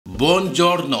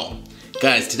Buongiorno.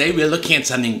 Guys, today we're looking at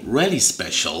something really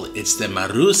special. It's the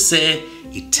MARUSE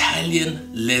Italian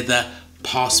leather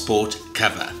passport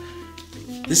cover.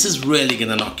 This is really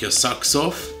gonna knock your socks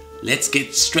off. Let's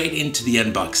get straight into the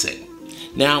unboxing.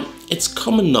 Now, it's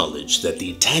common knowledge that the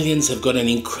Italians have got an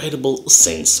incredible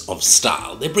sense of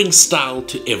style. They bring style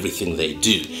to everything they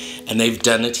do, and they've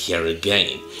done it here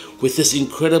again. With this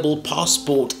incredible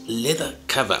passport leather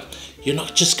cover, you're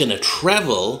not just gonna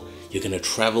travel, you're gonna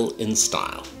travel in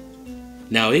style.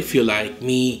 Now, if you're like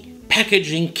me,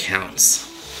 packaging counts.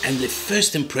 And the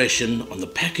first impression on the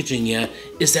packaging here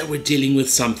is that we're dealing with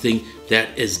something that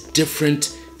is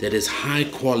different, that is high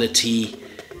quality.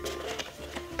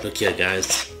 Look here,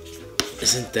 guys.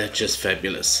 Isn't that just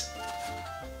fabulous?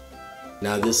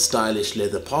 Now, this stylish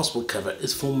leather passport cover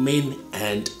is for men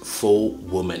and for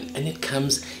women. And it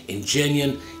comes in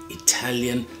genuine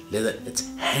Italian leather. It's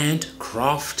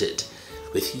handcrafted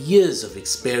with years of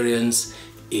experience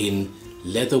in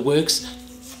leatherworks.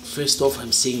 First off,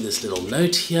 I'm seeing this little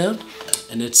note here,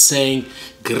 and it's saying,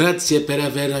 "Grazie per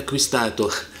aver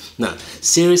acquistato." Now,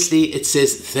 seriously, it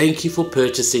says, thank you for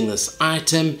purchasing this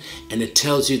item, and it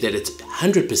tells you that it's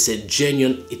 100%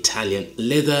 genuine Italian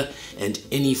leather, and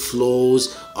any flaws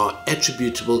are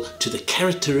attributable to the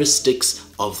characteristics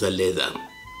of the leather.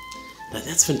 Now,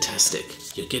 that's fantastic.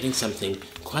 You're getting something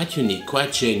quite unique,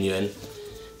 quite genuine.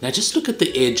 Now, just look at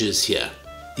the edges here.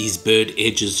 These bird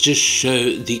edges just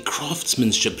show the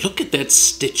craftsmanship. Look at that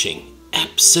stitching.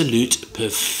 Absolute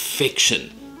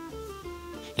perfection.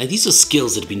 Now, these are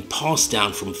skills that have been passed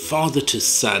down from father to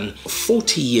son. For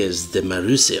 40 years, the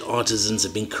MARUSE artisans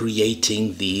have been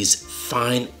creating these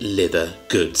fine leather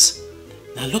goods.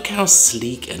 Now, look how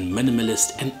sleek and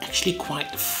minimalist and actually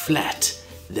quite flat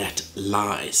that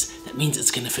lies. That means it's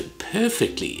going to fit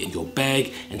perfectly in your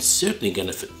bag and certainly going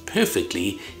to fit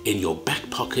perfectly in your back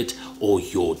pocket or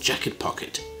your jacket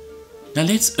pocket. Now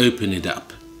let's open it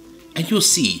up and you'll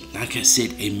see, like I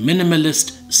said, a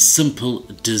minimalist, simple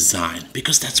design,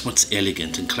 because that's what's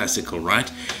elegant and classical, right?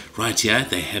 Right here,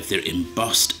 they have their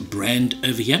embossed brand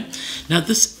over here. Now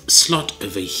this slot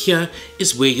over here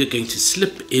is where you're going to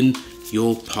slip in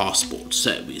your passport.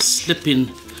 So we slip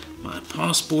in my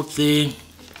passport there,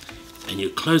 and you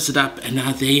close it up, and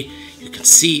now there you can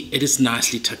see it is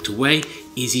nicely tucked away,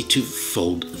 easy to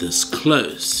fold this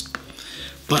closed.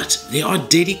 But there are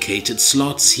dedicated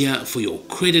slots here for your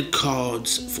credit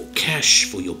cards, for cash,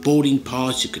 for your boarding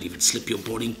pass. You could even slip your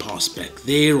boarding pass back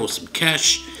there or some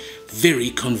cash. Very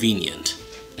convenient.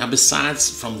 Now, besides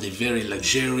from the very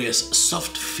luxurious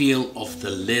soft feel of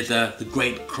the leather, the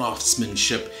great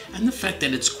craftsmanship, and the fact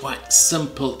that it's quite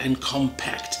simple and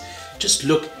compact, just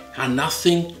look how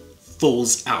nothing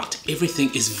falls out. Everything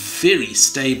is very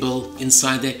stable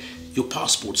inside there. Your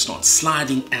passport's not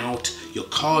sliding out, your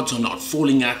cards are not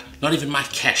falling out, not even my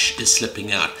cash is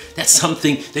slipping out. That's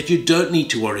something that you don't need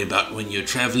to worry about when you're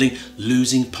traveling,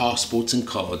 losing passports and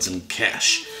cards and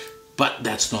cash. But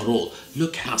that's not all.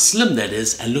 Look how slim that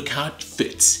is, and look how it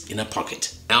fits in a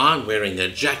pocket. Now, I'm wearing a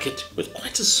jacket with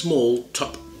quite a small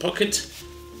top pocket,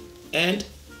 and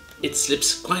it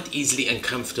slips quite easily and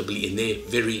comfortably in there,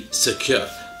 very secure.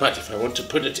 But if I want to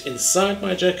put it inside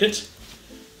my jacket,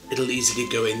 it'll easily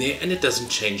go in there, and it doesn't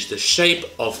change the shape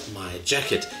of my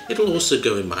jacket. It'll also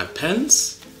go in my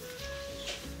pants,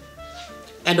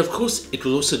 and of course it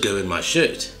will also go in my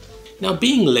shirt. Now,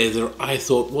 being leather, I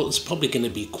thought, well, it's probably going to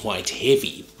be quite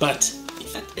heavy, but in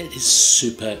fact it is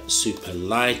super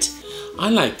light. I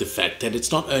like the fact that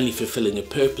it's not only fulfilling a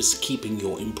purpose, keeping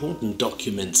your important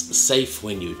documents safe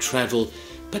when you travel,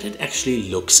 but it actually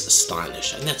looks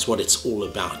stylish, and that's what it's all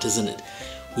about, isn't it?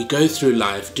 We go through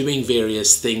life doing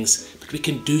various things, but we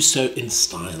can do so in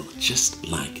style, just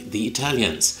like the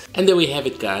Italians. And there we have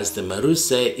it, guys, the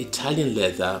MARUSE Italian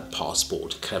leather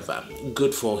passport cover.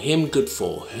 Good for him, good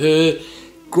for her.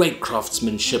 Great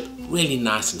craftsmanship, really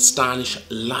nice and stylish,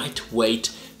 lightweight,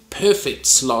 perfect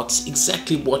slots,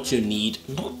 exactly what you need.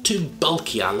 Not too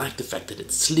bulky. I like the fact that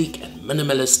it's sleek and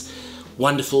minimalist.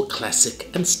 Wonderful, classic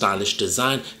and stylish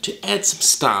design to add some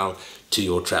style to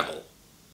your travel.